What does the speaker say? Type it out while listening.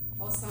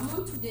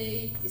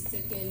today is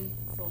taken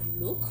from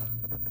Luke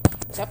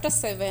chapter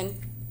 7,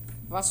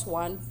 verse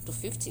 1 to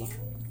 50.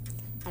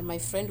 And my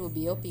friend will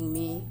be helping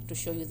me to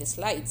show you the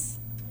slides.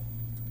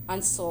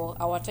 And so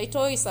our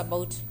title is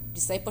about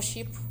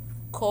discipleship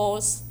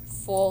calls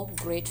for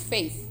great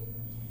faith.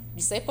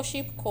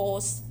 Discipleship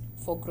calls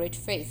for great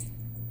faith.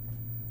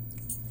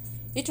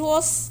 It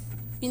was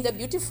in the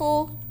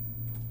beautiful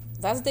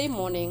Thursday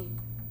morning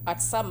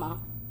at summer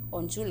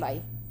on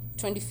July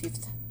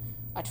 25th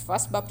at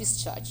First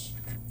Baptist Church,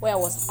 where I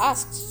was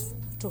asked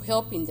to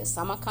help in the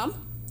summer camp,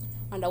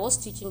 and I was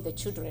teaching the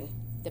children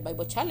the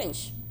Bible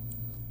challenge.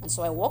 And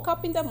so I woke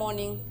up in the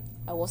morning,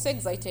 I was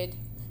excited,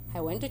 I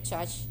went to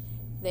church,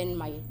 then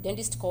my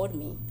dentist called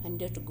me, I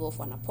needed to go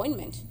for an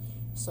appointment.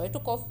 So I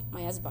took off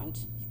my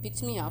husband, he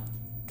picked me up,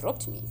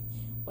 dropped me.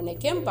 When I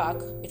came back,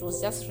 it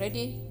was just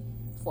ready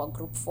for a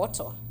group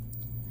photo.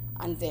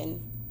 And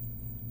then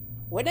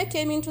when I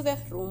came into the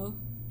room,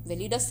 the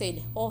leader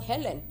said, "Oh,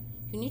 Helen,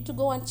 you need to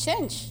go and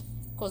change,"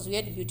 because we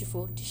had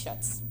beautiful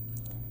t-shirts.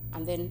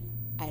 And then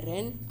I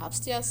ran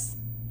upstairs,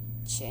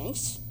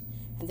 changed,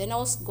 and then I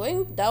was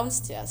going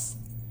downstairs.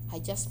 I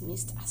just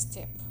missed a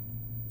step.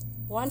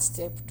 One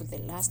step to the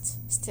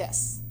last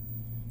stairs.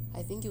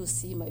 I think you'll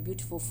see my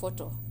beautiful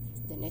photo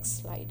in the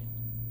next slide.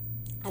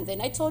 And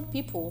then I told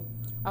people,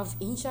 I've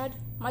injured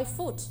my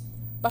foot.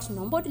 But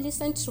nobody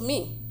listened to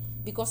me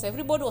because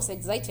everybody was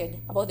excited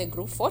about the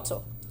group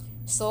photo.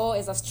 So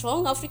as a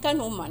strong African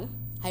woman,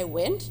 I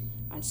went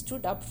and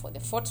stood up for the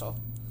photo.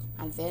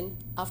 And then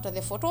after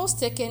the photo was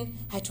taken,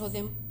 I told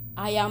them,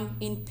 I am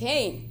in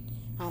pain.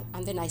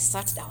 And then I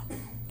sat down.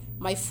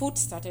 My foot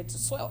started to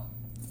swell.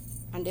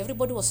 And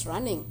everybody was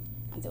running.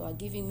 And they were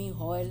giving me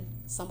oil.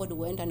 Somebody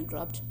went and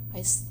grabbed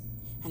ice.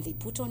 And they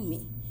put on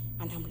me.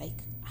 And I'm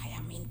like, I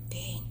am in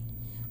pain.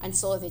 And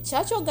so the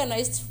church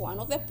organized for one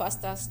of the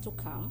pastors to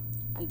come.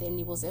 And then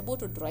he was able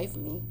to drive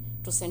me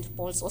to St.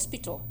 Paul's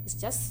Hospital. It's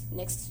just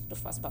next to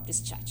First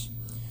Baptist Church.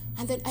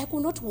 And then I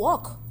could not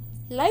walk.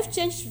 Life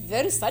changed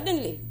very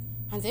suddenly.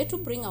 And they had to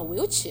bring a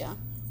wheelchair.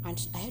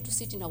 And I had to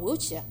sit in a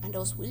wheelchair. And I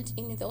was wheeled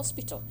in the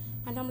hospital.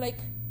 And I'm like,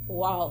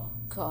 wow,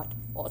 God,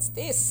 what's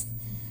this?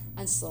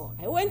 And so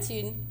I went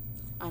in.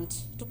 And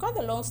to cut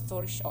the long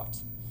story short,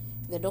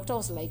 the doctor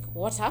was like,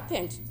 what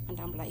happened? And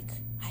I'm like,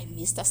 I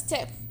missed a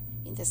step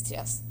in the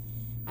stairs.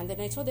 And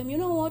then I told them, you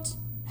know what?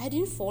 I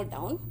didn't fall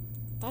down.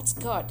 That's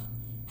God.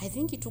 I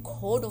think he took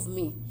hold of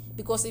me.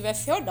 Because if I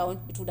fell down,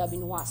 it would have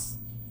been worse.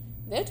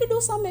 They had to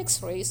do some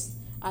x-rays.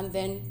 And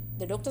then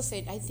the doctor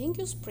said, I think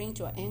you sprained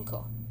your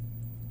ankle.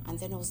 And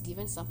then I was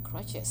given some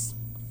crutches.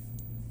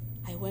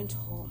 I went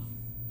home.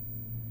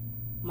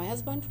 My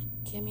husband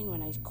came in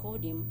when I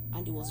called him,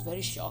 and he was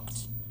very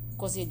shocked.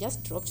 Because he had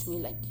just dropped me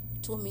like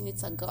 2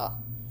 minutes ago.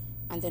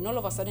 And then all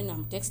of a sudden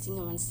I'm texting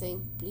him and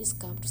saying, please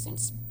come to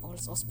St.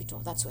 Paul's Hospital.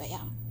 That's where I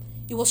am.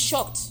 He was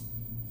shocked.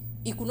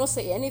 He could not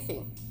say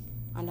anything.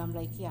 And I'm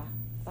like, yeah,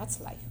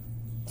 that's life.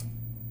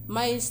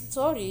 My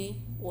story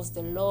was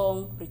the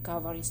long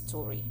recovery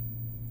story.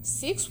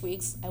 6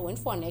 weeks, I went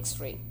for an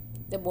x-ray.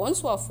 The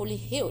bones were fully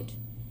healed,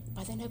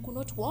 but then I could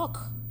not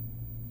walk.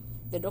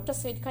 The doctor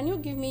said, can you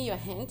give me your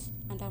hand?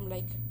 And I'm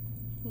like,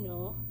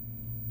 no.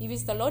 If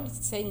it's the Lord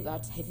saying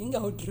that, I think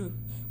I'll do.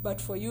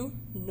 But for you,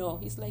 no.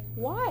 He's like,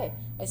 why?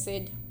 I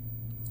said,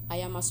 I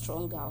am a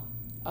strong girl.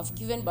 I've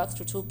given birth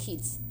to 2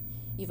 kids.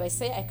 If I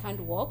say I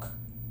can't walk,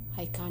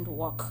 I can't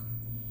walk.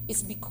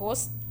 It's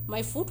because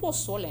my foot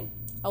was swollen.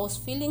 I was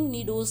feeling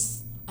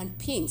needles and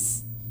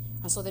pins.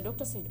 And so the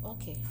doctor said,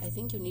 okay, I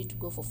think you need to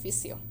go for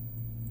physio.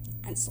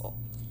 And so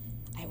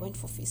I went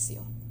for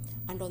physio.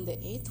 And on the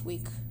 8th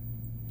week,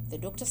 the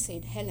doctor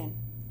said, Helen,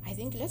 I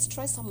think let's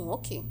try some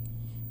walking.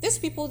 These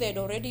people, they had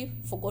already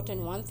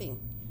forgotten one thing.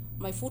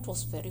 My foot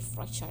was very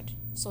fractured,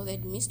 so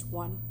they'd missed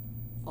one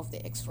of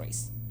the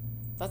x-rays.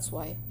 That's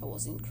why I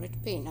was in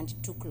great pain, and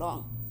it took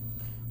long.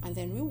 And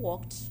then we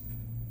walked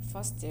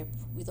first step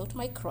without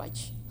my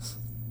crutch.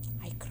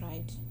 I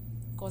cried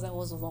because I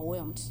was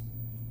overwhelmed,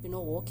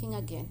 walking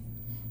again.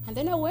 And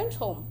then I went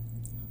home.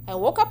 I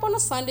woke up on a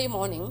Sunday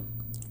morning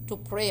to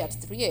pray at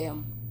 3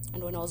 a.m.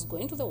 And when I was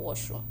going to the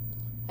washroom,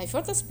 I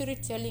felt the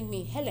Spirit telling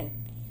me, Helen,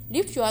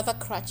 lift your other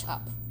crutch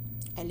up.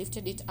 I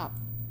lifted it up.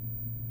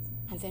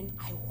 And then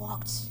I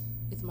walked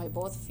with my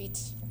both feet.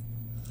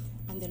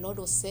 And the Lord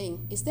was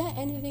saying, is there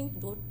anything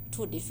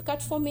too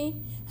difficult for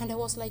me? And I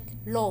was like,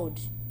 Lord,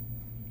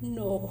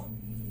 no.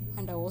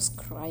 And I was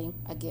crying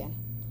again.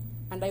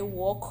 And I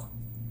walk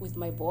with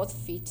my both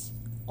feet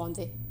on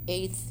the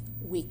 8th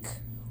week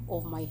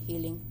of my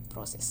healing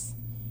process.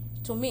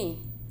 To me,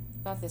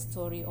 that's the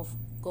story of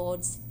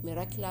God's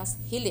miraculous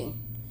healing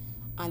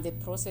and the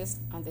process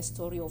and the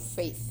story of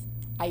faith.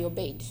 I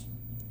obeyed.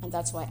 And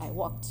that's why I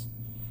walked.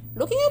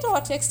 Looking at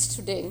our text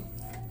today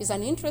is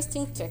an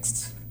interesting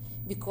text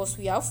because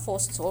we have 4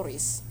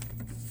 stories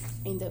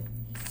in the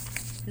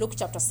Luke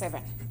chapter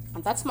 7.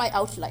 And that's my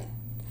outline.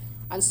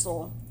 And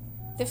so,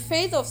 the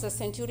faith of the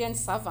centurion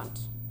servant,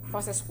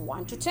 verses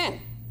 1 to 10.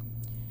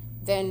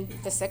 Then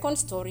the second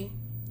story,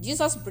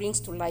 Jesus brings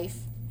to life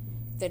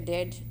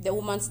the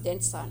woman's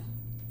dead son,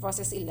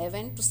 verses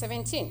 11 to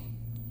 17.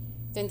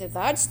 Then the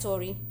third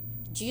story,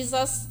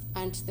 Jesus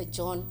and the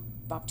John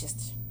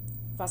Baptist,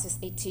 verses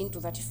 18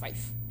 to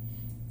 35.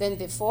 Then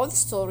the fourth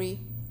story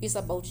is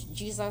about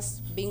Jesus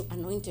being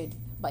anointed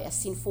by a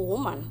sinful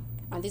woman,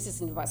 and this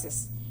is in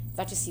verses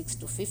 36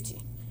 to 50.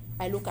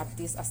 I look at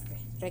this as the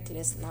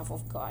reckless love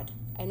of God.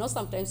 I know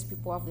sometimes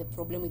people have the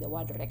problem with the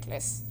word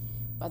reckless,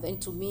 but then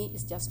to me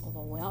it's just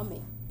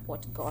overwhelming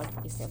what God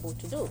is able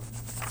to do.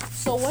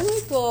 So when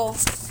we go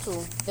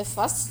to the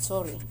first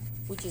story,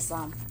 which is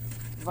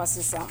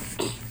verses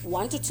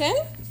 1 to 10,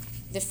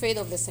 the faith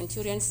of the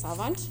centurion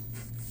servant,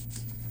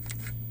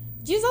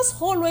 Jesus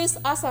always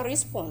has a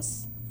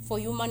response for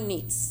human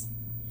needs.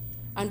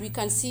 And we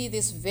can see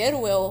this very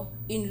well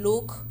in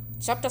Luke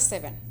chapter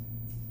 7.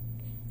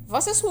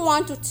 Verses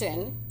 1 to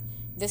 10,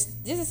 this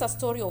is a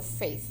story of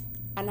faith,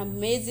 an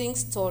amazing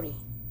story.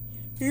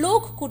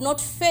 Luke could not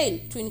fail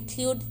to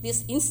include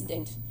this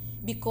incident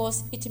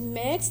because it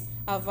makes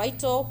a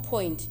vital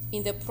point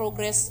in the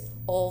progress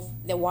of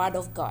the Word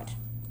of God.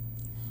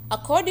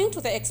 According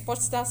to the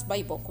Expositor's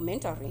Bible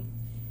commentary,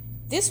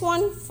 this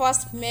one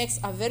first makes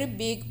a very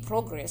big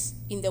progress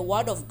in the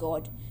Word of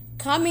God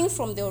coming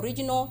from the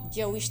original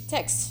Jewish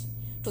text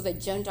to the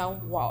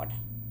Gentile world.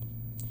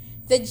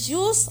 The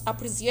Jews'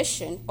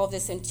 appreciation of the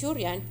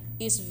centurion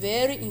is a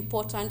very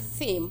important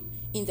theme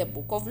in the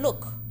book of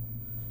Luke,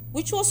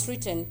 which was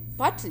written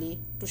partly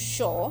to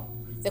show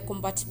the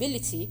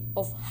compatibility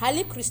of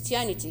early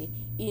Christianity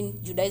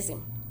in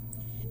Judaism.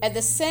 At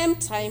the same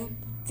time,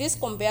 this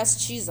compares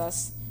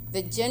Jesus,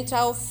 the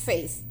Gentile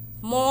faith,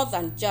 more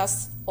than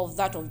just of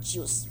that of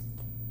Jews.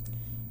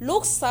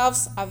 Luke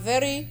serves a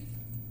very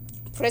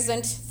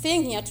present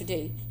thing here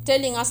today,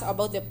 telling us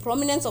about the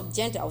prominence of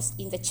Gentiles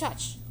in the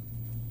church.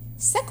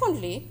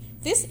 Secondly,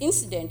 this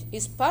incident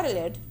is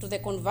paralleled to the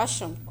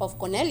conversion of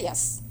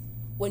Cornelius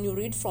when you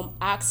read from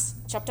Acts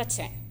chapter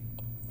 10,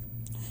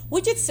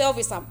 which itself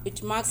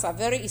it marks a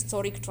very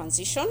historic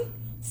transition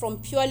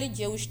from purely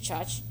Jewish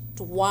church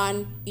to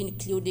one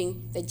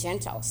including the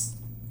Gentiles.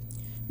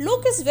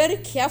 Luke is very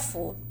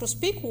careful to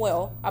speak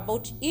well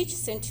about each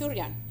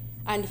centurion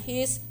and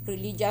his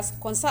religious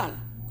concern.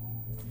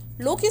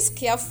 Luke is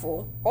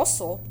careful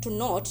also to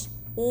note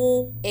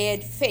who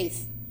had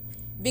faith.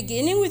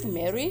 Beginning with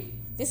Mary,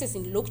 this is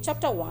in Luke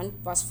chapter 1,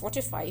 verse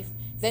 45.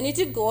 Then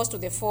it goes to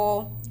the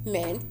 4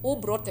 men who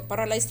brought the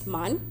paralyzed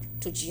man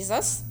to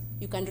Jesus.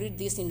 You can read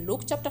this in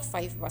Luke chapter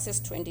 5, verses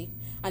 20.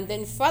 And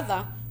then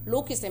further,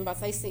 Luke is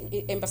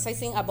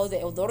emphasizing about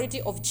the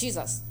authority of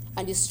Jesus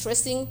and is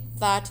stressing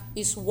that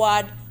his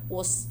word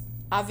was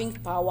having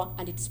power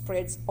and it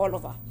spreads all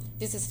over.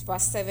 This is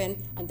verse 7,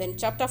 and then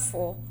chapter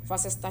 4,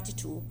 verses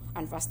 32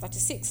 and verse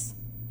 36.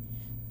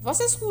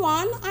 Verses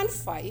 1 and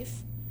 5,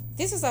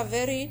 this is a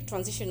very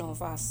transitional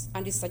verse,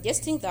 and is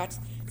suggesting that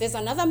there's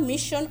another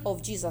mission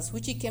of Jesus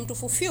which he came to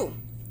fulfill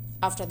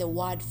after the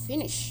word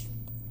finished.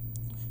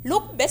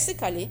 Luke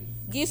basically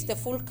gives the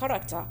full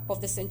character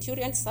of the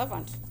centurion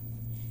servant.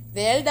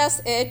 The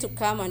elders had to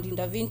come and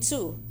intervene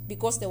too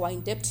because they were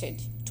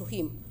indebted to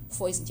him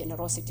for his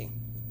generosity.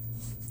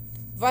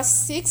 Verse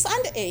 6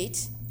 and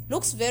 8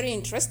 looks very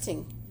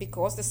interesting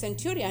because the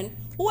centurion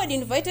who had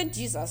invited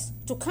Jesus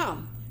to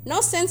come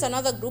now sends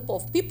another group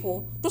of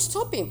people to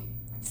stop him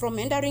from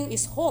entering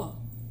his home.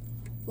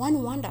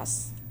 One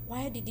wonders,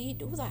 why did he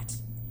do that?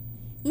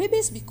 Maybe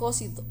it's because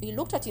he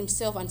looked at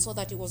himself and saw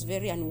that he was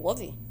very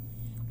unworthy.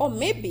 Or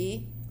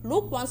maybe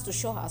Luke wants to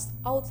show us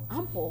how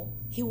humble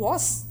he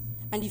was,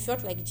 and he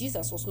felt like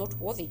Jesus was not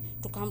worthy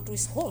to come to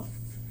his home.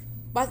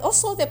 But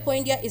also the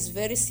point here is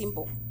very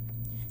simple.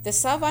 The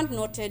servant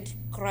noted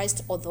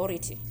Christ's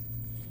authority.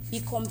 He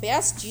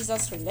compares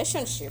Jesus'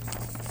 relationship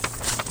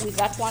with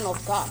that one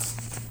of God.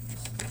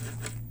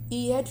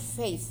 He had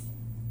faith.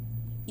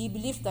 He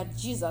believed that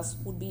Jesus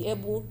would be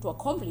able to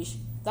accomplish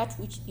that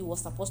which he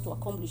was supposed to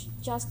accomplish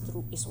just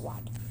through his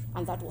word,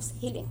 and that was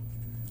healing.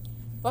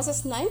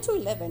 Verses 9 to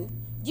 11,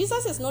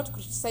 Jesus is not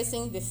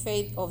criticizing the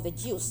faith of the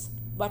Jews,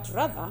 but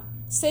rather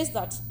says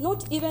that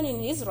not even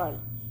in Israel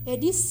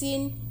had he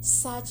seen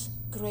such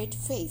great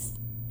faith.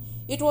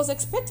 It was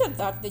expected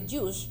that the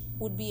Jews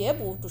would be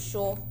able to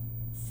show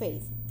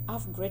faith,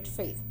 have great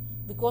faith,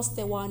 because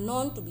they were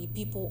known to be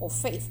people of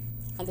faith.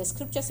 And the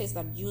scripture says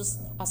that Jews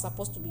are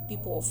supposed to be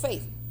people of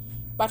faith.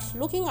 But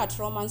looking at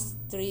Romans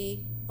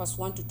 3, verse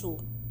 1 to 2,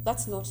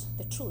 that's not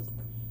the truth.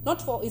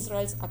 Not all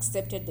Israelites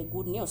accepted the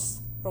good news,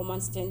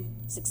 Romans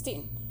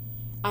 10:16.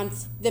 And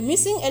the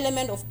missing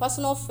element of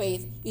personal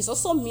faith is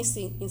also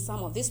missing in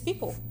some of these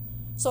people.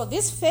 So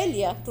this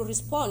failure to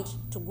respond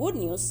to good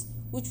news,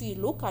 which we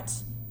look at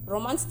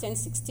Romans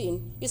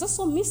 10:16, is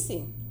also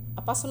missing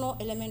a personal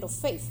element of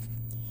faith.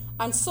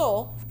 And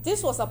so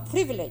this was a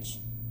privilege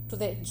to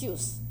the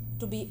Jews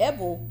to be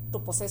able to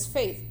possess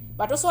faith.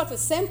 But also at the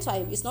same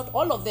time, it's not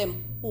all of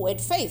them who had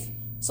faith.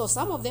 So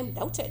some of them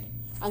doubted.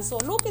 And so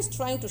Luke is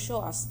trying to show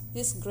us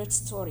this great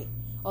story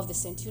of the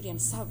centurion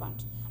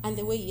servant and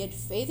the way he had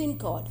faith in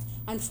God.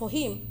 And for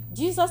him,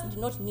 Jesus did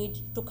not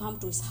need to come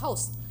to his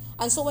house.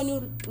 And so when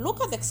you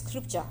look at the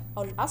scripture,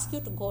 I'll ask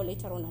you to go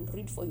later on and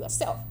read for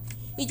yourself.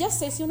 He just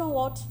says, you know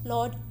what,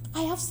 Lord,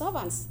 I have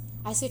servants.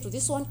 I say to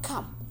this one,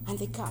 come, and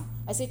they come.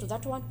 I say to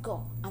that one,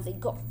 go, and they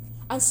go.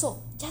 And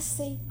so, just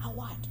say a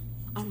word,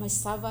 and my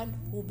servant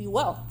will be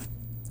well.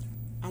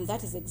 And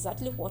that is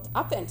exactly what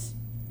happened.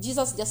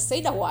 Jesus just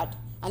said a word,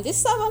 and these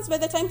servants, by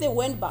the time they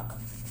went back,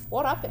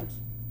 what happened?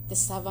 The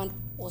servant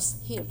was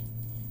healed.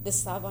 The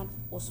servant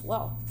was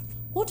well.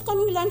 What can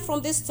we learn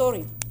from this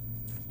story?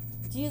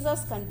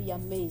 Jesus can be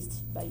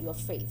amazed by your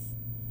faith.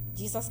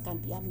 Jesus can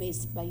be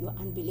amazed by your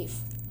unbelief.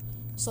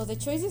 So the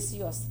choice is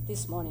yours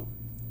this morning.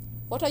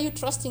 What are you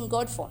trusting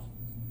God for?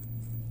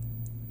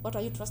 What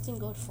are you trusting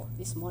God for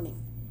this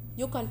morning?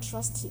 You can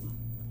trust Him.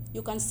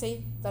 You can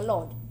say, the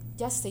Lord,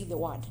 just say the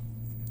word,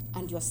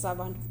 and your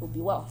servant will be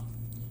well.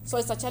 So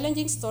it's a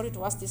challenging story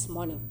to us this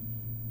morning.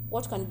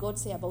 What can God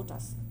say about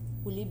us?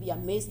 Will He be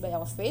amazed by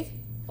our faith,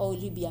 or will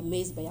He be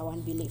amazed by our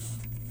unbelief?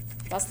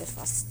 That's the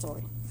first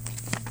story.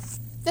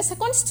 The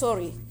second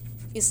story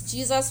is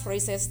Jesus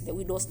raises the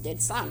widow's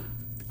dead son.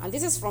 And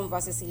this is from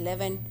verses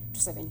 11 to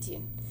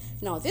 17.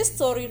 Now, this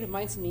story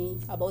reminds me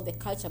about the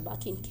culture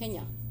back in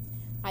Kenya.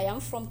 I am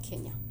from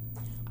Kenya.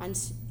 And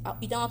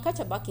in our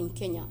culture back in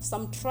Kenya,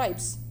 some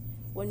tribes,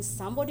 when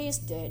somebody is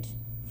dead,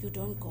 you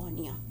don't go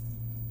near.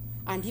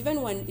 And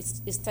even when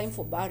it's time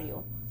for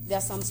burial, there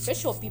are some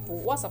special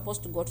people who are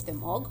supposed to go to the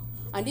morgue.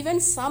 And even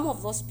some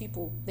of those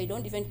people, they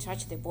don't even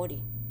touch the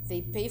body. They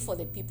pay for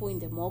the people in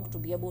the morgue to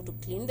be able to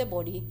clean the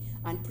body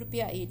and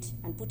prepare it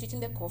and put it in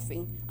the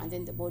coffin, and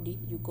then the body,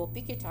 you go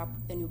pick it up,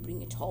 then you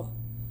bring it home.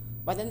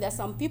 But then there are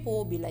some people who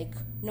will be like,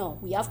 no,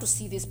 we have to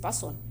see this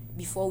person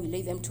before we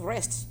lay them to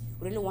rest.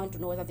 We really want to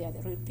know whether they are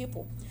the real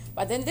people.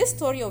 But then this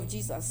story of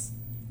Jesus,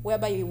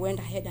 whereby he went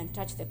ahead and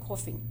touched the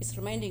coffin, is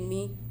reminding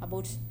me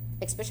about,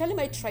 especially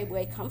my tribe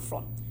where I come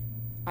from.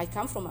 I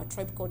come from a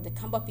tribe called the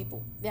Kamba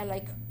people. They're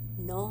like,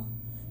 no,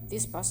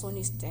 this person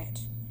is dead.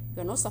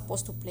 You're not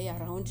supposed to play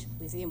around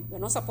with him. You're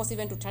not supposed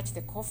even to touch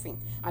the coffin.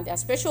 And there are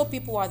special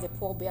people who are the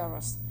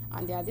pallbearers.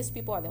 And these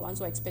people are the ones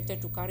who are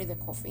expected to carry the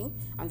coffin,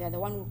 and they're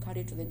the one who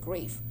carry it to the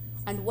grave.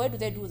 And why do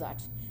they do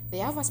that? They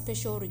have a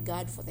special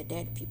regard for the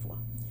dead people.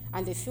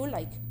 And they feel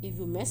like if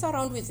you mess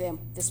around with them,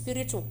 the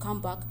spirit will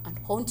come back and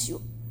haunt you.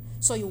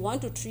 So you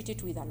want to treat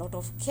it with a lot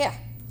of care.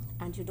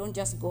 And you don't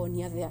just go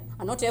near there.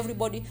 And not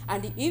everybody.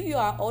 And if you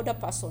are an older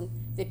person,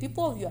 the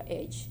people of your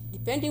age,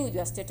 depending with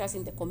your status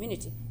in the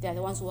community, they are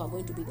the ones who are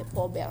going to be the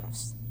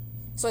pallbearers.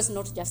 So it's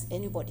not just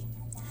anybody.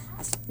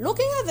 As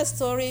looking at the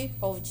story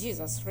of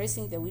Jesus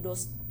raising the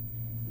widow's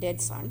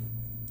dead son,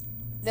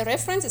 the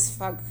reference is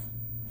vague.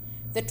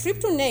 The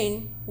trip to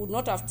Nain would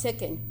not have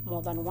taken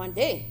more than 1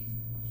 day.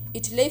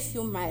 It lay a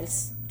few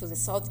miles to the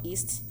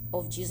southeast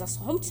of Jesus'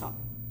 hometown,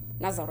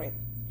 Nazareth.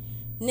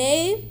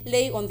 Nain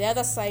lay on the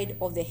other side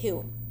of the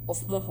hill of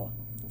Moho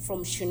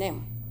from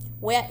Shunem,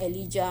 where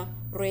Elijah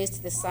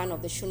raised the son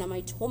of the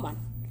Shunammite woman.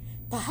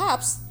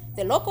 Perhaps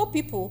the local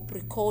people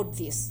recalled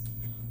this.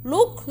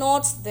 Luke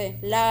notes the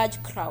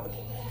large crowd,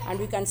 and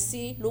we can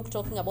see Luke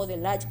talking about the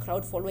large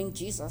crowd following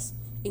Jesus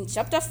in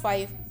chapter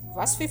 5,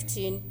 verse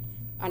 15,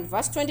 and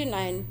verse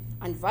 29,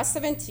 and verse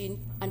 17,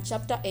 and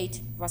chapter 8,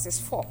 verses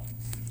 4.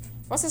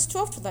 Verses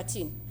 12 to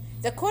 13.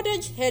 The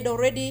cottage had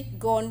already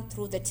gone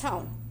through the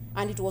town,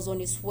 and it was on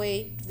its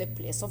way to the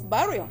place of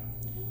burial,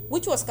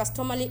 which was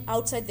customarily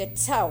outside the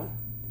town,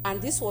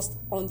 and this was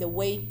on the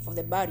way for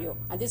the burial,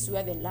 and this is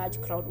where the large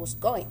crowd was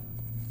going.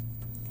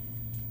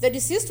 The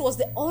deceased was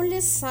the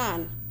only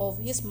son of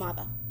his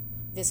mother.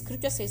 The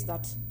scripture says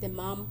that the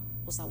mom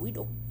was a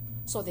widow,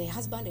 so the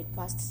husband had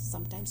passed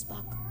some times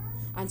back,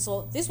 and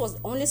so this was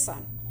the only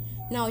son.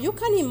 Now you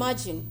can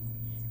imagine,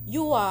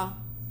 you are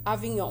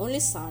having your only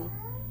son,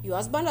 your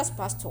husband has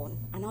passed on,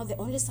 and now the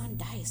only son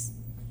dies.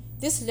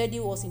 This lady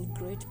was in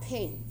great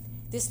pain.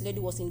 This lady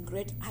was in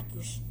great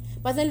anguish.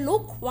 But then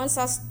Luke wants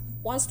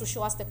to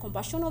show us the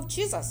compassion of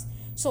Jesus.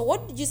 So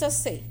what did Jesus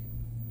say?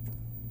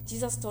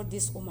 Jesus told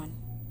this woman,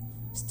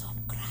 stop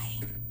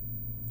crying.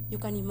 You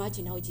can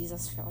imagine how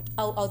Jesus felt,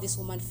 how this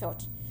woman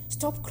felt.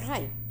 Stop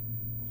crying.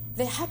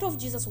 The heart of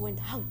Jesus went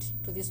out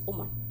to this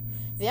woman.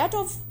 The heart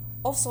of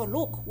also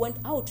Luke went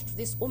out to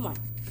this woman.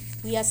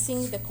 We are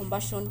seeing the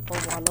compassion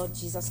of our Lord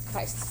Jesus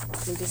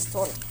Christ in this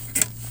story.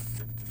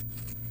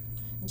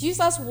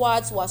 Jesus'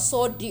 words were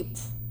so deep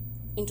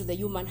into the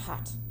human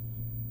heart.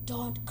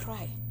 Don't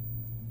cry.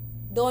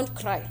 Don't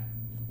cry.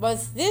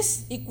 But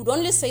this, he could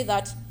only say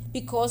that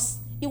because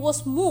he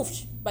was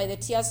moved by the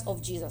tears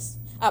of Jesus,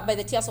 by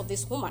the tears of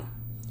this woman.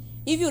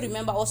 If you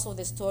remember also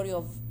the story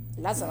of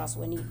Lazarus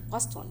when he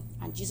passed on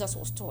and Jesus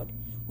was told,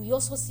 we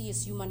also see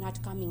his human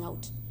heart coming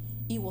out.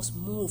 He was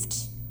moved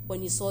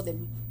when he saw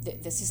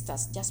the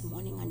sisters just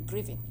mourning and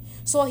grieving.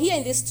 So here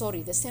in this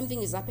story, the same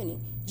thing is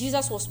happening.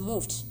 Jesus was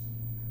moved,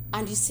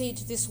 and he said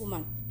to this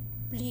woman,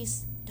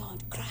 please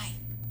don't cry.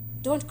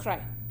 Don't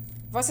cry.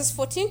 Verses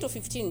 14 to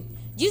 15,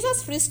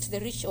 Jesus risked the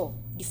ritual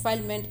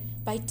defilement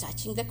by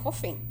touching the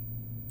coffin.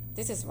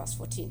 This is verse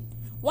 14.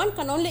 One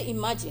can only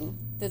imagine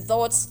the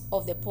thoughts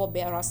of the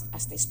pallbearers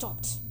as they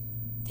stopped.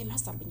 They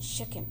must have been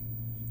shaken.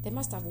 They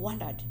must have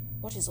wondered,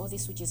 what is all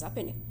this which is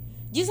happening?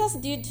 Jesus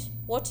did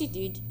what he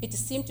did. It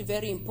seemed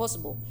very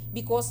impossible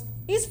because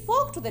he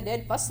spoke to the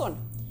dead person.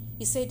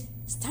 He said,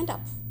 stand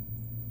up.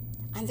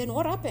 And then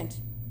what happened?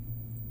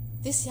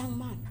 This young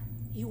man,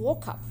 he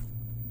woke up.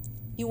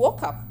 He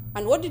woke up.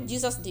 And what did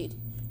Jesus did?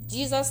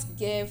 Jesus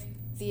gave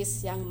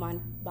this young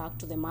man back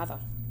to the mother.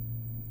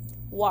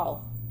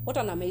 Wow, what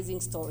an amazing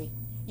story.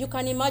 You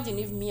can imagine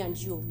if me and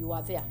you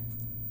were there.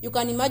 You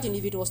can imagine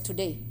if it was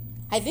today.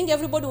 I think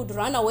everybody would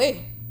run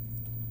away.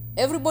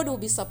 Everybody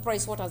would be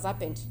surprised what has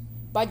happened.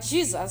 But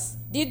Jesus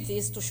did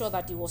this to show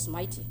that he was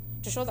mighty,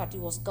 to show that he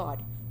was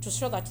God, to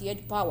show that he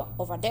had power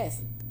over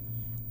death.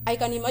 I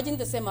can imagine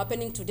the same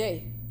happening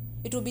today.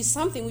 It will be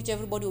something which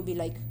everybody will be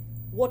like,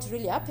 what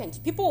really happened?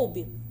 People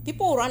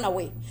will run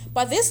away.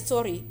 But this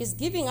story is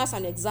giving us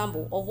an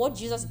example of what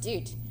Jesus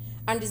did.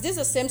 And is this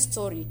the same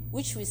story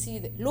which we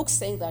see Luke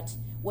saying that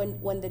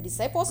when the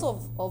disciples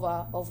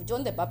of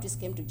John the Baptist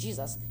came to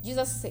Jesus,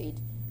 Jesus said,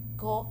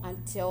 go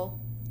and tell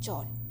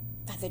John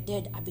that the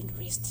dead have been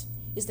raised.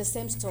 It's the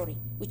same story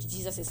which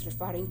Jesus is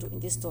referring to in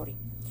this story.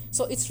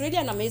 So it's really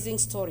an amazing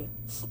story.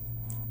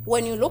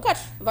 When you look at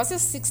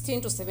verses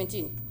 16 to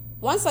 17,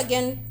 once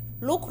again,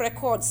 Luke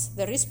records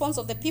the response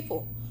of the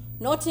people,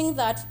 noting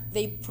that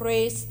they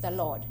praised the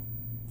Lord.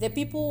 The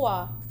people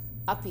were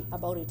happy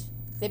about it.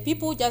 The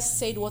people just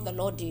said what the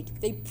Lord did.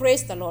 They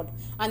praised the Lord.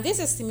 And this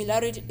is similar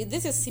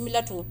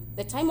to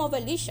the time of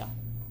Elisha,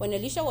 when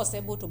Elisha was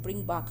able to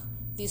bring back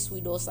this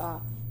widow's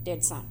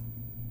dead son.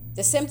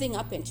 The same thing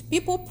happened.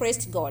 People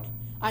praised God.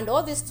 And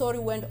all this story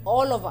went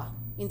all over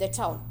in the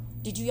town.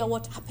 Did you hear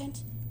what happened?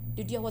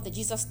 Did you hear what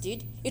Jesus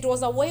did? It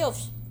was a way of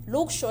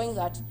Luke showing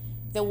that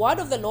the word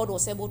of the Lord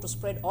was able to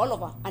spread all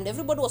over. And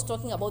everybody was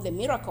talking about the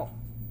miracle,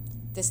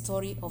 the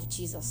story of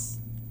Jesus.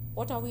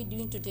 What are we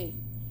doing today?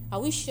 Are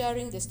we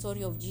sharing the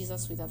story of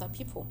Jesus with other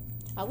people?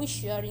 Are we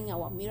sharing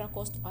our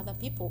miracles to other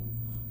people?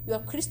 Your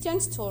Christian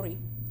story,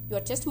 your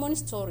testimony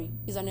story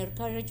is an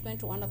encouragement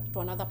to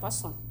another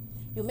person.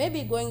 You may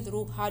be going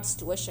through a hard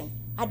situation,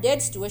 a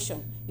dead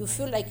situation. You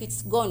feel like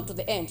it's gone to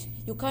the end.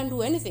 You can't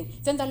do anything.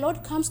 Then the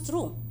Lord comes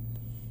through.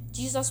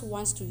 Jesus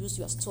wants to use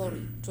your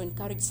story to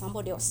encourage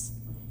somebody else.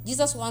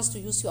 Jesus wants to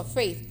use your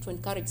faith to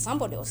encourage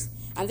somebody else.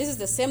 And this is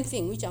the same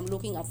thing which I'm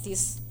looking at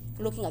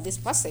this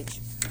passage.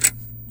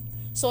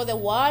 So the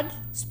word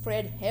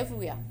spread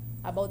everywhere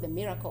about the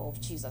miracle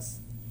of Jesus.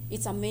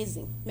 It's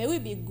amazing. May we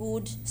be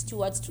good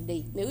stewards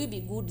today. May we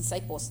be good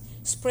disciples,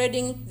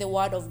 spreading the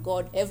word of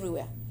God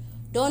everywhere.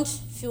 Don't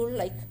feel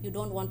like you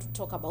don't want to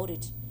talk about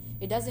it.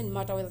 It doesn't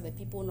matter whether the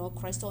people know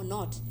Christ or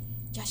not.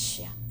 Just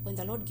share. When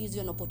the Lord gives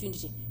you an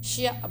opportunity,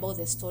 share about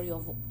the story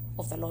of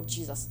the Lord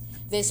Jesus.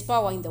 There's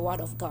power in the word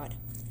of God.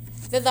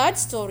 The third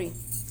story,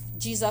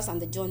 Jesus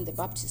and the John the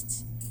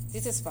Baptist.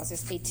 This is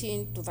verses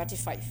 18 to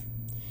 35.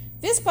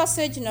 This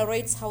passage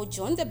narrates how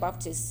John the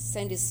Baptist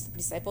sent his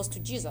disciples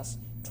to Jesus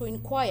to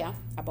inquire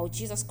about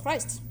Jesus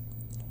Christ.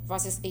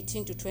 Verses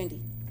 18 to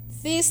 20.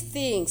 These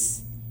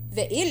things,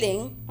 the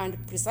healing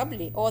and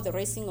presumably all the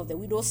raising of the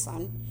widow's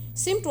son,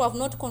 seem to have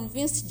not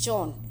convinced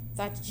John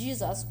that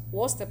Jesus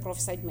was the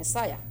prophesied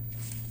Messiah.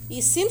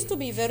 He seems to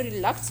be very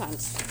reluctant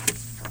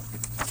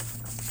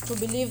to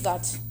believe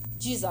that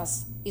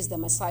Jesus is the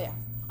Messiah.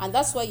 And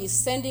that's why he's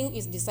sending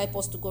his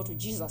disciples to go to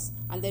Jesus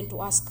and then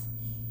to ask,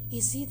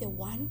 is he the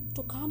one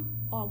to come,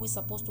 or are we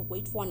supposed to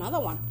wait for another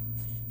one?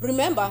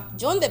 Remember,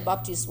 John the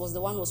Baptist was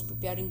the one who was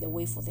preparing the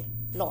way for the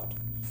Lord.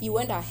 He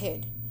went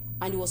ahead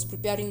and he was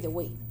preparing the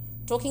way,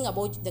 talking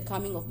about the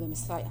coming of the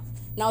Messiah.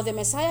 Now the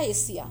Messiah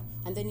is here,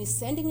 and then he's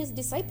sending his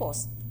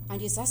disciples, and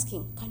he's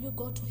asking, can you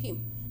go to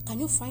him? Can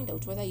you find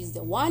out whether he's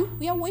the one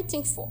we are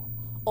waiting for,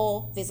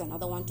 or there's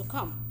another one to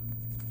come?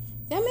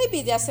 There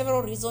are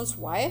several reasons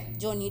why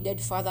John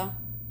needed further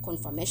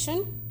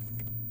confirmation.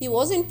 He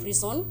was in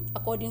prison,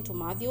 according to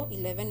Matthew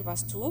 11,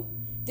 verse 2.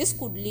 This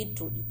could lead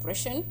to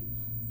depression,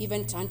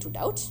 even turn to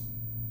doubt.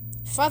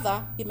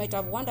 Further, he might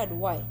have wondered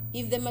why,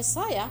 if the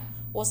Messiah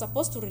was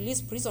supposed to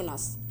release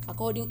prisoners,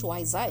 according to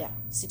Isaiah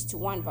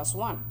 61, verse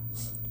 1,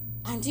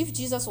 and if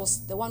Jesus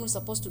was the one who was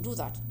supposed to do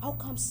that, how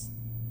comes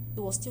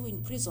he was still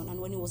in prison? And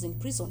when he was in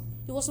prison,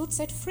 he was not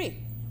set free.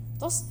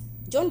 Thus,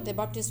 John the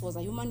Baptist was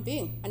a human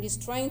being, and he's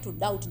trying to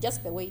doubt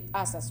just the way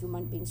us as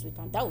human beings we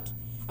can doubt.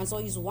 And so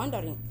he's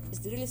wondering,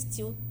 is really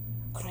still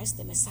Christ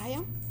the Messiah?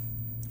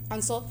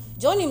 And so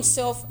John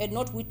himself had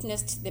not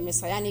witnessed the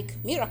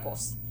messianic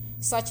miracles,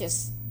 such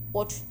as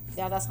what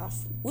the others have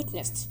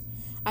witnessed.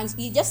 And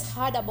he just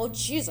heard about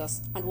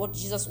Jesus and what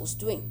Jesus was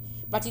doing,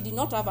 but he did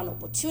not have an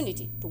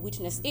opportunity to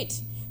witness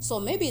it. So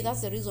maybe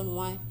that's the reason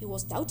why he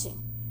was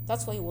doubting.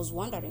 That's why he was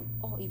wondering,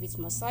 if it's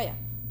Messiah,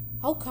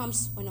 how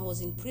comes when I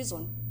was in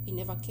prison, he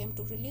never came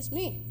to release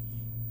me?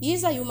 He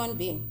is a human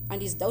being,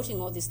 and he's doubting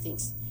all these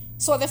things.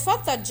 So the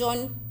fact that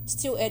John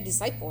still had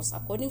disciples,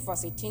 according to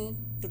verse 18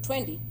 to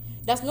 20,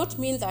 does not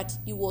mean that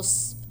he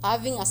was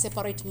having a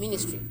separate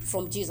ministry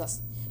from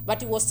Jesus,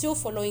 but he was still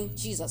following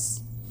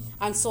Jesus.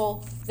 And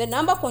so the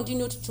number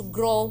continued to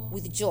grow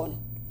with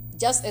John,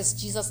 just as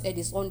Jesus had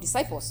his own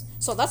disciples.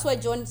 So that's why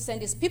John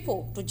sent his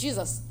people to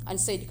Jesus and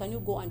said, can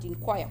you go and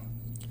inquire?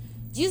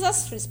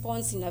 Jesus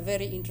responds in a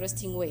very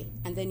interesting way,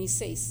 and then he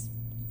says,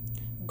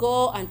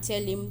 go and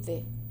tell him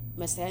the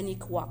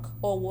messianic work,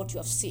 or what you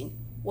have seen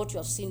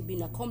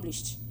being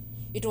accomplished.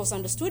 It was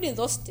understood in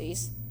those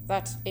days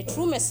that a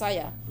true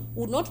Messiah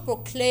would not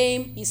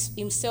proclaim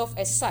himself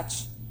as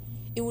such.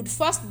 He would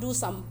first do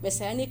some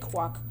messianic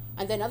work,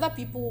 and then other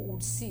people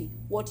would see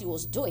what he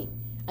was doing.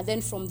 And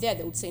then from there,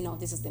 they would say, no,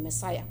 this is the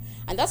Messiah.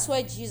 And that's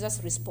why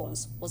Jesus'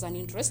 response was an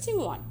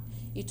interesting one.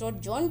 He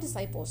told John's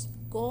disciples,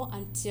 go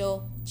and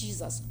tell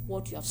Jesus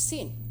what you have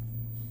seen.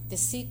 The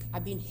sick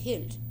are being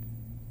healed.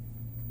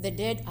 The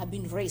dead are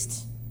being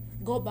raised.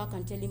 Go back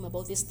and tell him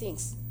about these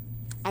things.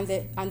 And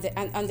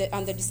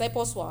the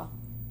disciples were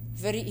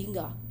very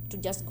eager to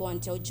just go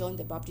and tell John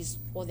the Baptist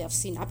what they have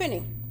seen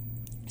happening.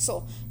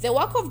 So the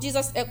work of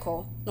Jesus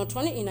echo not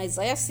only in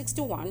Isaiah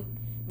 61,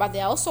 but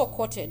they are also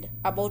quoted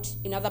about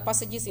in other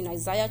passages in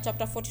Isaiah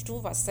chapter 42,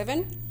 verse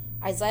 7,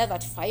 Isaiah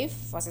 35,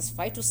 verses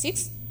 5 to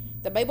 6.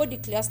 The Bible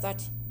declares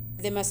that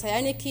the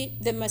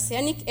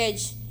messianic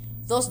age,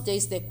 those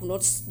days they could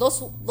not, those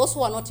who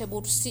were not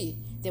able to see,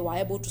 they were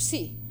able to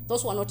see.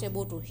 Those who were not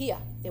able to hear,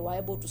 they were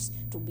able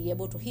to be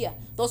able to hear.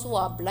 Those who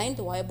were blind,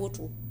 they were able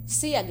to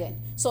see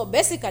again. So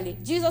basically,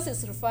 Jesus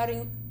is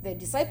referring the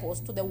disciples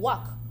to the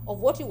work of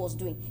what he was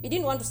doing. He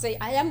didn't want to say,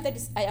 I am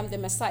the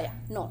Messiah.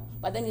 No.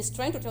 But then he's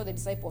trying to tell the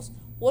disciples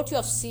what you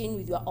have seen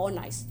with your own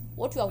eyes,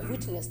 what you have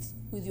witnessed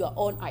with your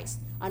own eyes,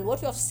 and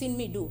what you have seen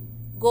me do.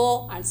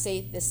 Go and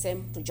say the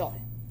same to John.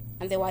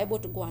 And they were able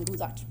to go and do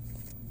that.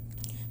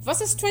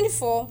 Verses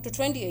 24 to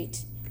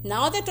 28.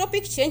 Now the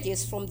topic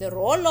changes from the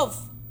role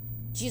of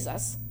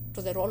Jesus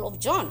to the role of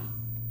John.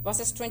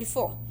 Verses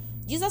 24.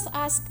 Jesus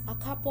asked a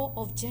couple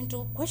of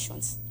gentle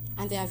questions,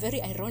 and they are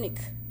very ironic.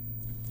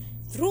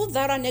 Through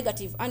thorough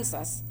negative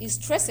answers, he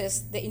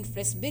stresses the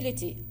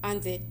inflexibility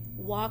and the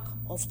work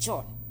of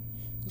John.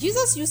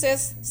 Jesus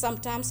uses some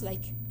terms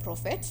like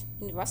prophet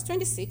in verse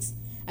 26,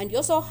 and he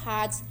also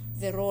adds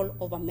the role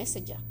of a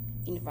messenger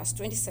in verse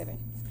 27.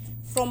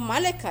 From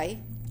Malachi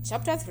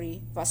chapter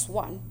 3, verse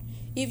 1,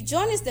 if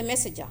John is the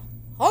messenger,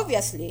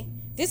 obviously,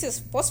 this is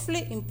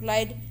forcefully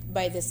implied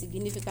by the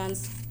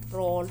significant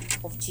role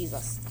of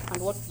Jesus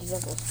and what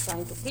Jesus was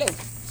trying to play.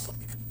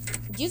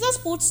 Jesus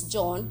puts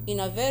John in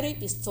a very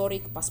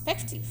historic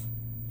perspective.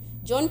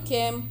 John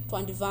came to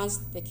advance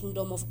the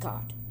kingdom of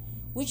God,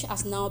 which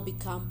has now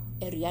become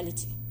a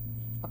reality,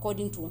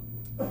 according to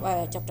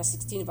chapter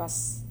 16,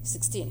 verse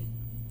 16.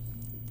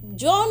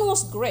 John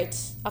was great,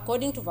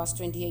 according to verse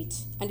 28,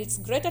 and it's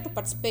greater to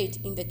participate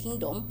in the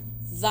kingdom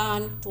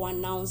than to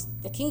announce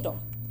the kingdom.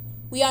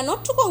 We are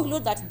not to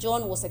conclude that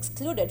John was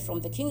excluded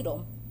from the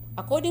kingdom.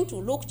 According to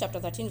Luke chapter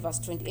 13, verse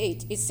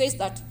 28, it says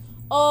that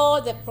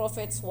all the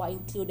prophets were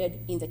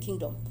included in the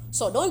kingdom.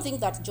 So don't think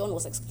that John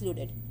was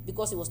excluded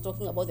because he was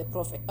talking about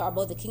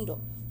the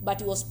kingdom, but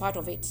he was part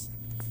of it.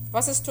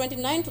 Verses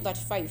 29 to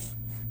 35.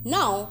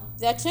 Now,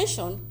 the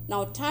attention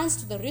now turns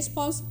to the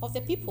response of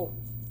the people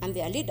and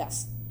their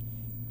leaders.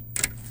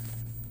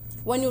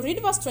 When you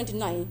read verse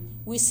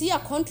 29, we see a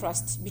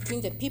contrast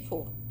between the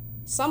people.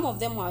 Some of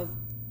them are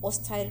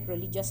hostile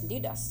religious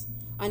leaders.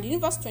 And in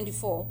verse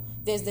 24,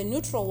 there's the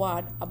neutral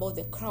word about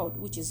the crowd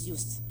which is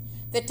used.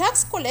 The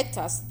tax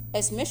collectors,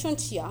 as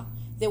mentioned here,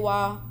 they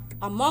were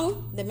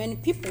among the many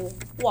people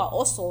who are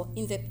also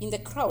in the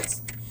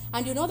crowds.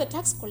 And you know, the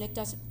tax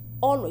collectors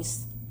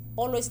always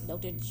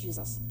doubted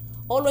Jesus.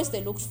 Always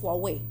they looked for a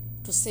way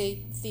to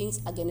say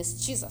things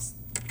against Jesus.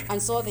 And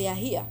so they are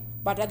here.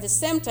 But at the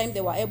same time,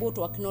 they were able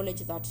to acknowledge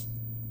that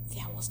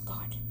there was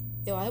God.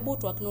 They were able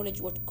to acknowledge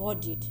what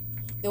God did.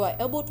 They were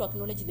able to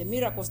acknowledge the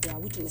miracles they are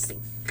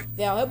witnessing.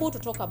 They are able to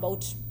talk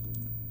about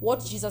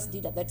what Jesus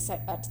did at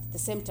the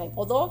same time.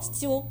 Although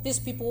still these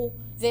people,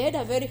 they had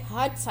a very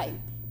hard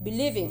time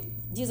believing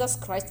Jesus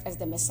Christ as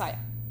the Messiah.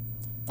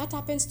 That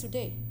happens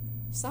today.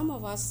 Some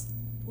of us,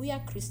 we are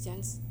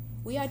Christians,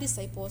 we are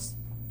disciples,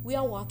 we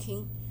are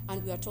working,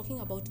 and we are talking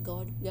about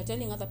God. We are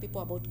telling other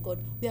people about God.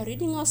 We are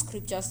reading our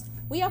scriptures.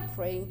 We are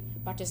praying,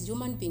 but as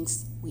human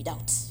beings, we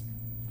doubt.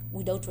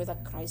 We doubt whether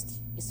Christ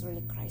is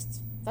really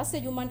Christ. That's the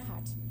human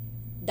heart,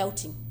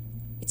 doubting.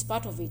 It's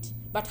part of it.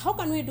 But how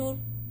can we do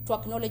to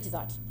acknowledge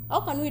that?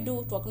 How can we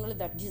do to acknowledge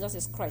that Jesus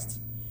is Christ?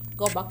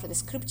 Go back to the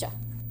scripture.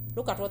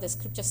 Look at what the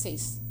scripture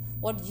says.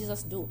 What did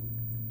Jesus do?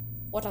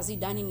 What has he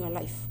done in your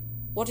life?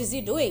 What is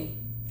he doing?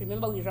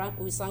 Remember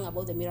we sang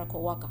about the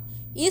miracle worker.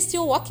 He is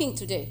still working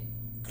today.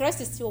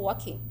 Christ is still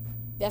working.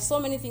 There are so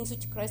many things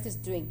which Christ is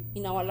doing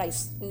in our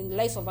lives, in the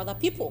lives of other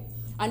people.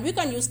 And we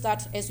can use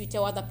that as we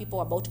tell other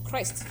people about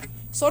Christ.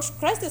 So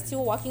Christ is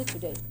still working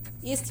today.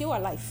 He is still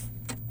alive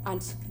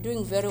and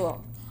doing very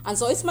well. And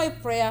so it's my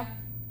prayer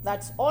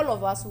that all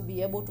of us will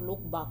be able to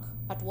look back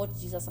at what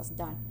Jesus has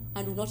done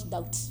and will not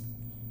doubt.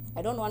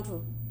 I don't want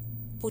to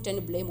put any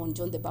blame on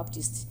John the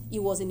Baptist. He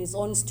was in his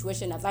own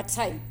situation at that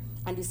time,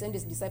 and he sent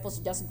his disciples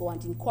to just go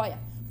and inquire.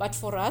 But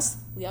for us,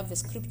 we have the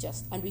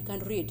scriptures, and we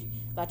can read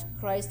that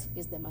Christ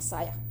is the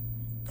Messiah.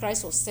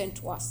 Christ was sent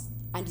to us,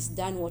 and he's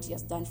done what he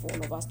has done for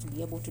all of us to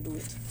be able to do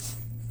it.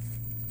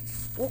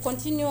 We'll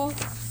continue with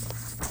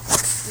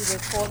the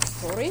fourth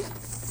story.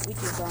 which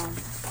is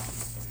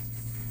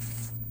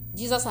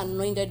Jesus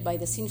anointed by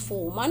the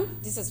sinful woman.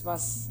 This is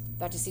verse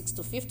 36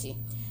 to 50.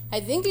 I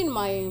think in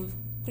my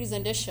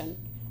presentation,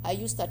 I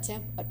used a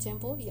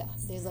temple. Yeah,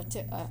 there's a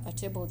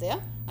table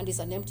there, and it's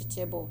an empty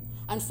table.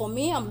 And for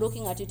me, I'm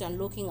looking at it and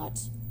looking at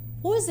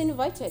who is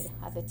invited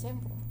at the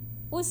temple.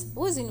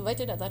 Who is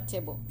invited at that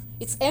table?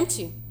 It's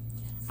empty.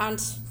 And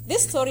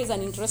this story is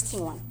an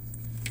interesting one.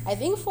 I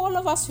think for all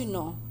of us who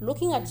know,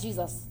 looking at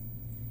Jesus,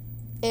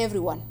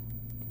 everyone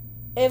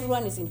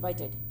is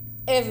invited.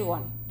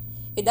 Everyone.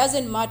 It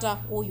doesn't matter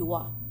who you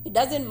are. It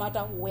doesn't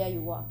matter where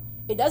you are.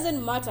 It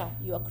doesn't matter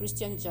your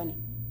Christian journey.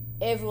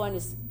 Everyone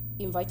is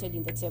invited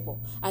in the table.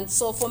 And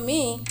so for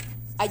me,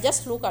 I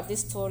just look at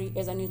this story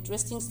as an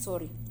interesting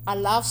story, a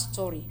love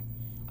story,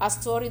 a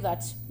story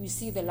that we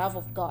see the love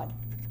of God,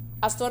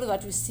 a story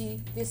that we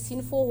see this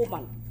sinful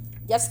woman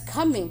just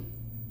coming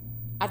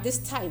at this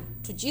time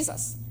to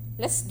Jesus.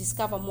 Let's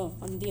discover more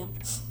on there.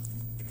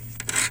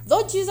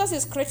 Though Jesus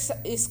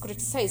is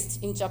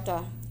criticized in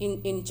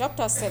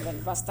chapter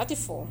 7, verse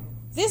 34,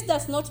 this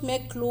does not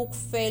make Luke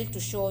fail to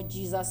show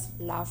Jesus'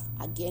 love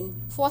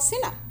again for a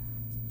sinner.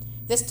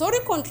 The story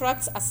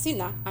contrasts a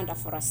sinner and a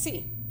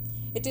Pharisee.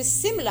 It is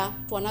similar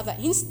to another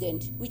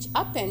incident which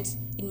happened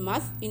in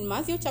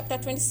Matthew chapter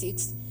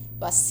 26,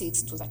 verse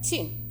 6 to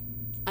 13,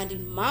 and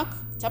in Mark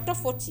chapter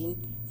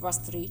 14, verse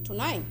 3 to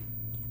 9,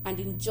 and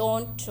in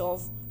John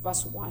 12,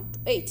 verse 1 to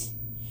 8.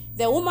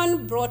 The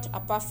woman brought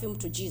a perfume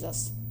to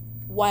Jesus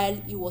while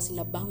he was in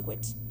a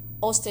banquet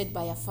hosted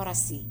by a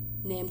Pharisee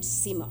named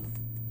Simon.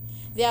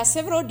 There are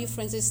several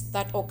differences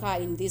that occur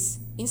in this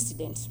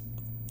incident.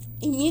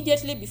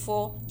 Immediately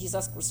before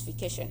Jesus'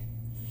 crucifixion,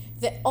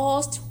 the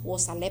host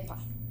was a leper.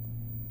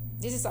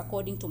 This is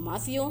according to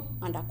Matthew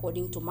and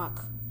according to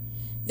Mark.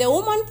 The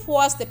woman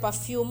pours the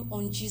perfume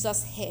on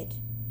Jesus' head.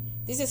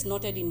 This is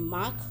noted in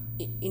Mark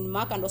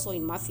and also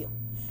in Matthew.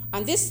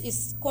 And this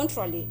is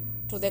contrary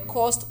to the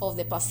cost of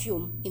the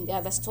perfume in the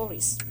other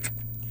stories.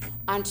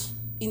 And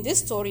in this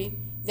story,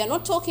 they're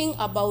not talking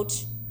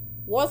about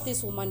what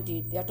this woman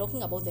did. They are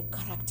talking about the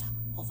character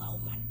of a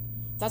woman.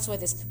 That's why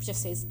the scripture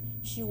says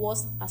she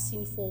was a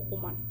sinful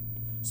woman.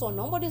 So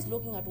nobody's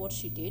looking at what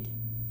she did.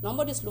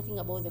 Nobody's looking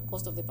about the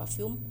cost of the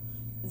perfume.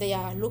 They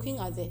are looking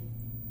at the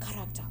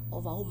character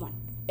of a woman,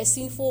 a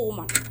sinful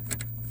woman.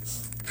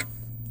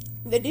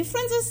 The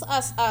differences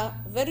are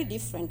very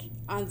different,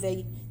 and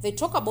they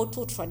talk about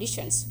two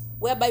traditions,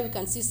 whereby we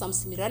can see some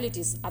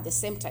similarities at the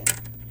same time.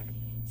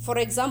 For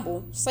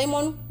example,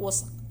 Simon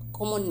was a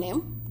common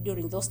name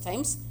during those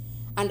times,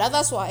 and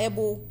others were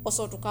able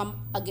also to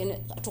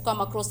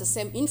come across the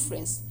same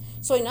influence.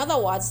 So in other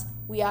words,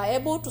 we are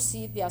able to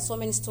see there are so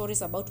many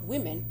stories about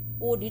women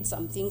who did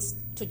some things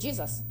to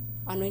Jesus,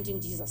 anointing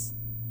Jesus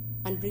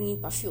and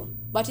bringing perfume.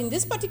 But in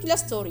this particular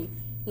story,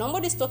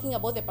 nobody's talking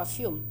about the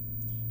perfume.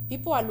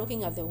 People are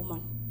looking at the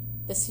woman,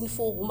 the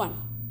sinful woman.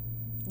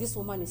 This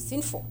woman is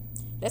sinful.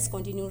 Let's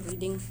continue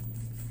reading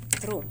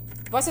through.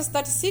 Verses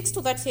 36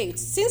 to 38.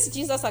 Since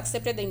Jesus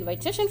accepted the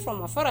invitation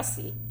from a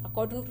Pharisee,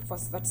 according to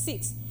verse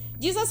 36,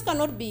 Jesus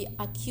cannot be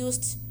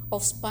accused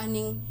of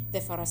spurning the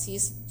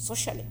Pharisees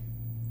socially.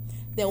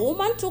 The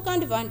woman took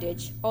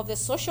advantage of the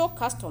social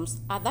customs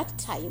at that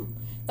time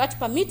that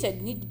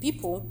permitted needy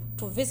people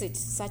to visit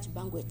such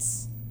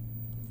banquets.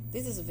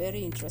 This is very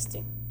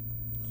interesting.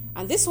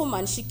 And this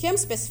woman, she came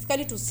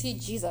specifically to see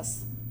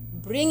Jesus,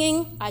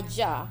 bringing a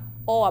jar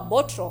or a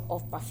bottle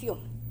of perfume.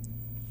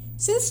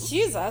 Since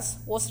Jesus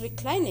was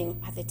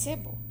reclining at the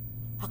table,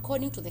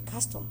 according to the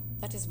custom,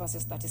 that is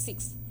verses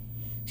 36,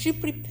 she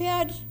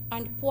prepared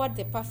and poured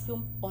the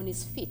perfume on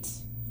his feet,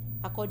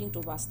 according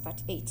to verse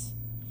 38.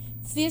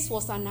 This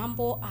was an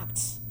humble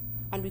act,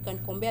 and we can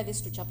compare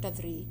this to chapter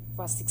 3,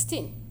 verse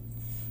 16.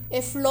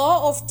 A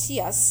flow of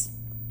tears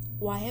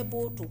were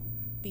able to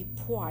be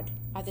poured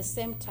at the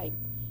same time.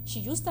 She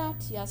used her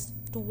tears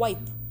to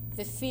wipe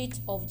the feet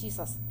of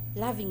Jesus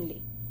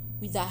lovingly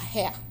with her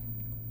hair.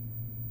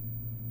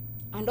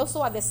 And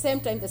also at the same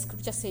time, the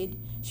scripture said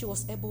she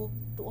was able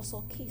to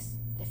also kiss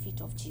the feet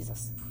of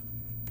Jesus.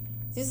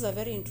 This is a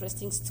very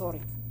interesting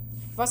story.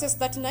 Verses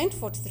 39 to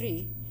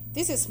 43,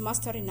 this is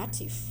mastery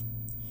native.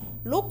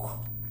 Luke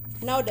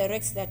now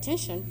directs the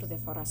attention to the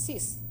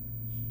Pharisees.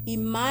 He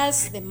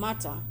muls the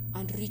matter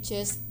and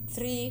reaches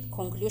three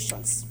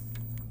conclusions.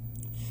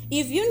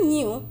 If you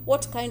knew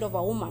what kind of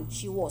a woman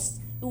she was,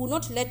 you would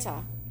not let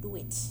her do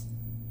it.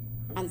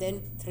 And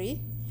then 3,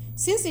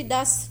 since he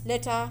does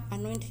let her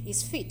anoint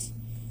his feet,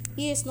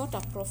 he is not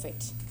a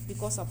prophet,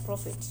 because a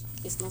prophet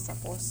is not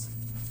supposed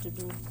to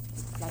do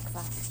like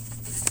that.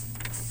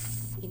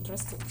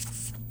 Interesting.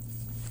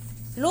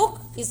 Luke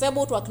is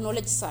able to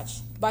acknowledge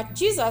such, but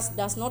Jesus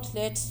does not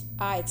let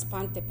her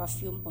expand the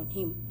perfume on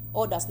him,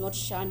 or does not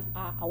shun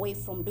her away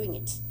from doing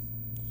it.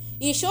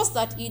 He shows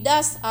that he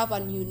does have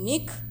an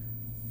unique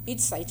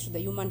insight to the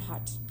human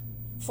heart,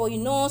 for he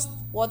knows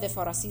what the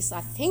Pharisees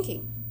are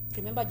thinking.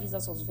 Remember,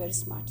 Jesus was very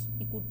smart.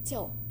 He could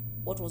tell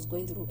what was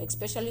going through,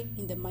 especially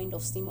in the mind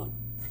of Simon.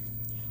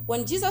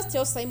 When Jesus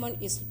tells Simon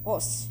his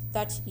host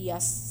that he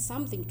has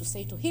something to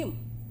say to him,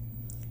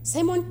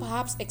 Simon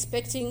perhaps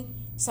expecting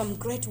some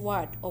great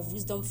word of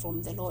wisdom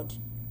from the Lord,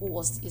 who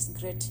was his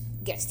great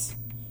guest.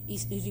 He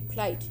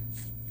replied,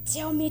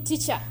 "Tell me,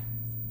 teacher,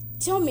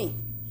 tell me."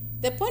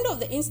 The point of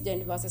the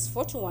incident, verses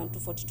 41 to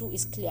 42,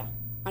 is clear,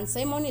 and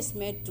Simon is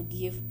made to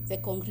give the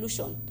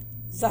conclusion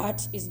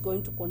that is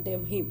going to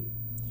condemn him.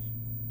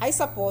 I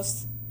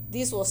suppose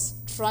this was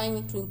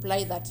trying to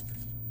imply that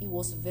he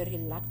was very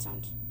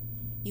reluctant.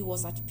 He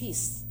was at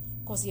peace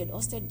because he had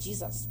hosted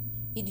Jesus.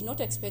 He did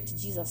not expect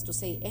Jesus to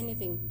say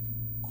anything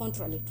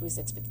contrary to his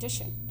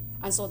expectation.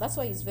 And so that's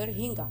why he's very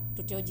eager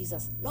to tell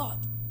Jesus, "Lord,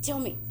 tell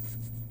me."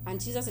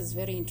 And Jesus is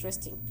very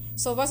interesting.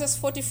 So verses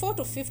 44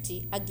 to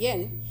 50,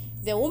 again,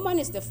 the woman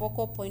is the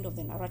focal point of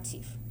the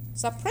narrative.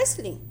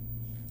 Surprisingly,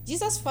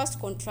 Jesus first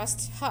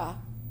contrasts her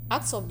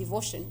acts of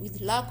devotion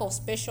with lack of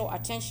special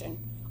attention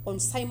on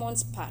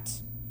Simon's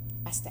part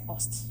as the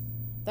host.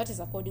 That is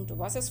according to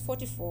verses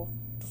 44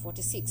 to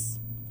 46.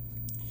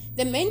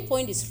 The main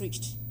point is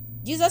reached.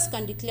 Jesus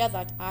can declare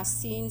that our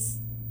sins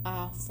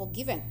are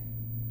forgiven.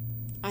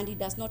 And he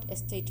does not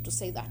hesitate to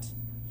say that.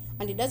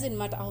 And it doesn't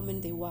matter how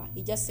many they were.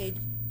 He just said,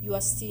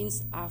 "Your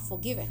sins are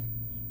forgiven."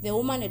 The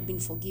woman had been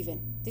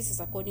forgiven. This is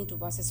according to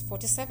verses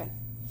 47.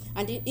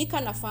 And he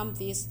can affirm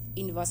this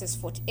in verses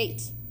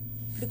 48.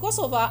 Because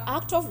of our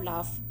act of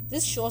love,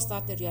 this shows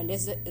that the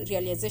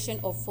realization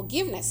of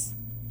forgiveness.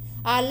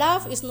 Our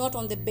love is not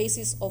on the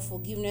basis of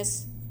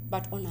forgiveness,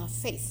 but on our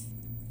faith.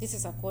 This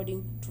is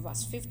according to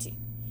verse 50.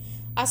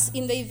 As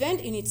in the event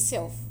in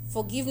itself,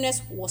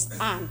 forgiveness was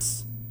earned,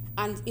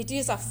 and it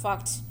is a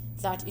fact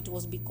that it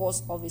was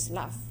because of his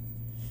love.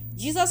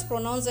 Jesus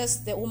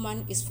pronounces the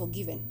woman is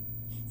forgiven.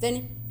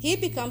 Then he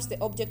becomes the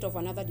object of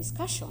another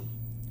discussion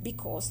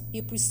because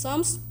he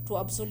presumes to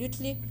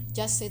absolutely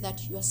just say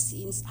that your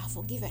sins are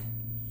forgiven.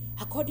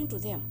 According to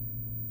them,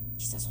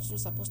 Jesus was not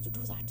supposed to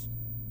do that.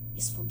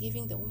 He's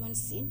forgiving the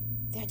woman's sin.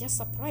 They are just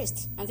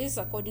surprised. And this is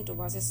according to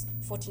verses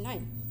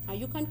 49. And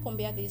you can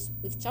compare this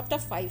with chapter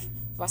 5,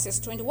 verses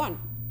 21.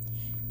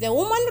 The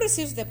woman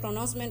receives the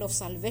pronouncement of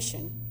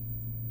salvation,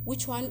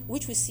 which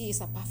we see is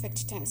a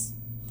perfect tense,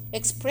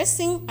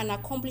 expressing an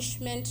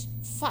accomplishment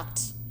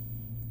fact.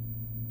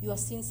 Your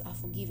sins are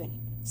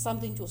forgiven.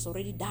 Something was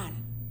already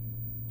done.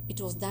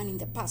 It was done in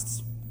the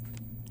past.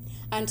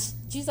 And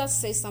Jesus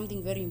says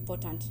something very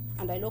important,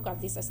 and I look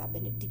at this as a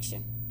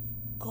benediction.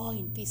 Go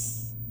in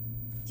peace.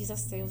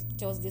 Jesus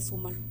tells this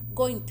woman,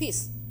 go in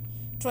peace.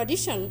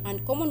 Tradition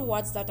and common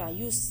words that are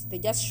used, they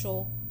just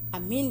show a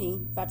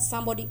meaning that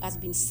somebody has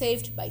been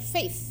saved by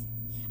faith.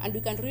 And we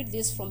can read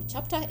this from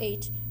chapter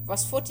 8,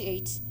 verse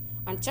 48,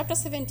 and chapter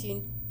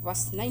 17,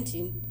 verse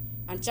 19,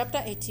 and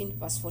chapter 18,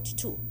 verse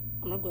 42.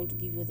 I'm not going to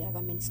give you the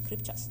other many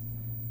scriptures.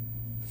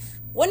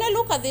 When I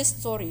look at this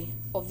story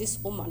of this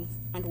woman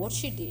and what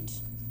she did,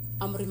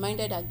 I'm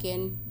reminded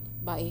again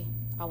by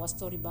our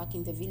story back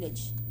in the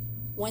village.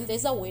 When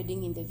there's a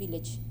wedding in the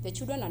village, the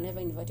children are never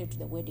invited to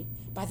the wedding,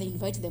 but they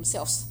invite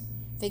themselves.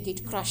 They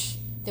get crushed.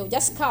 They'll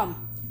just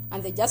come,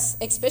 and they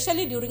just,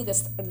 especially during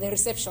the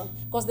reception,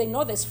 because they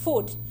know there's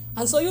food.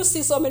 And so you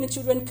see so many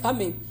children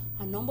coming,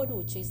 and nobody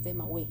will chase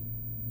them away,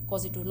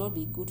 because it will not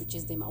be good to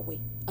chase them away.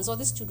 And so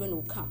these children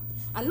will come.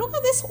 And look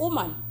at this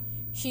woman.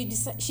 She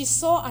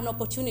saw an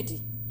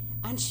opportunity,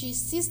 and she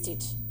seized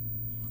it.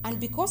 And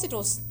because it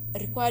was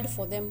required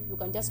for them, you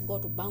can just go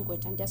to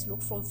banquet and just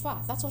look from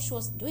far. That's what she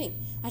was doing.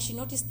 And she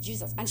noticed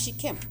Jesus, and she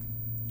came.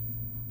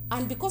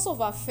 And because of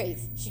her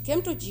faith, she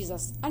came to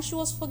Jesus, and she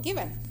was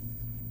forgiven.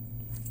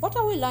 What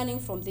are we learning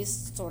from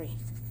this story?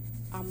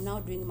 I'm now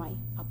doing my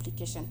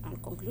application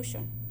and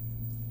conclusion.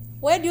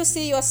 Where do you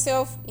see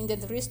yourself in the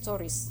three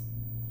stories?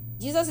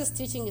 Jesus is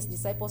teaching his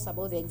disciples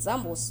about the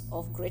examples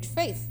of great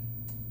faith.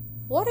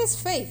 What is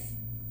faith?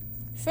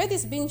 Faith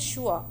is being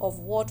sure of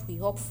what we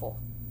hope for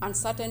and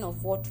certain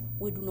of what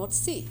we do not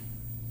see.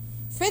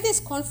 Faith is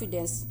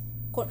confidence,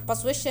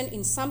 persuasion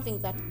in something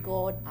that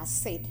God has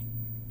said.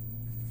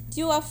 Do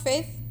you have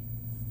faith?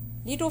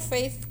 Little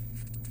faith?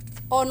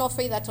 Or no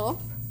faith at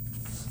all?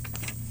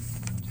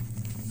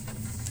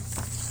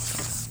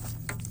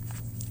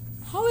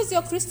 How is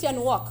your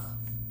Christian walk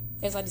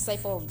as a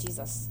disciple of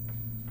Jesus?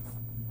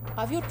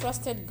 Have you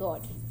trusted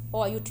God,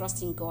 or are you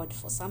trusting God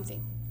for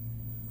something?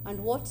 And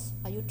what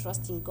are you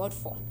trusting God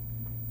for?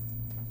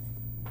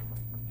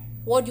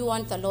 What do you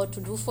want the Lord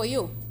to do for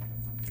you?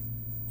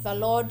 The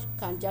Lord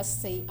can just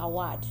say a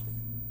word.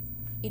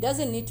 He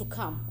doesn't need to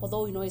come,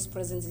 although we know his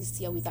presence is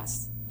here with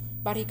us.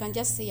 But he can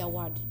just say a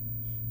word.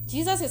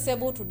 Jesus is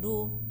able to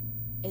do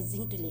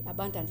exceedingly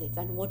abundantly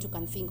than what you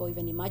can think or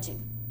even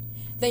imagine.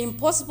 The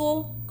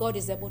impossible, God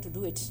is able to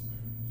do it.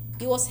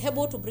 He was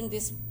able to bring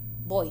this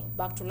boy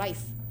back to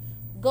life.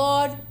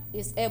 God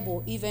is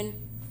able, even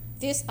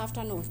this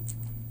afternoon,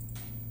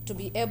 to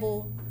be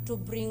able to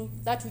bring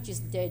that which is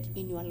dead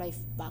in your life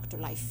back to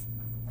life.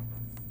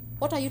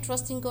 What are you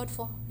trusting God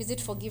for? Is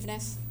it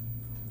forgiveness?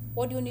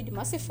 What do you need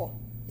mercy for?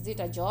 Is it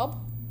a job?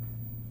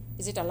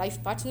 Is it a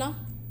life partner?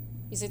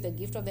 Is it the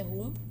gift of the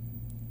womb?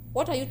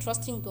 What are you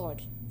trusting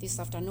God this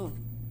afternoon?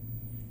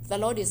 The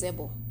Lord is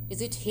able.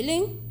 Is it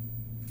healing?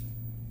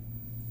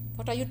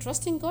 What are you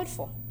trusting God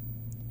for?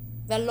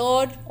 The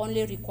Lord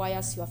only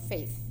requires your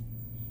faith.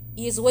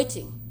 He is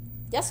waiting.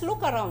 Just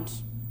look around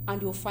and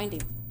you'll find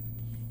him.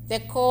 The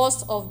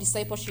cost of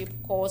discipleship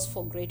calls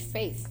for great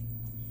faith.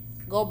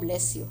 God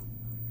bless you.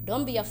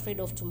 Don't be afraid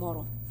of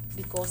tomorrow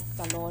because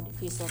the Lord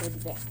is already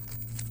there.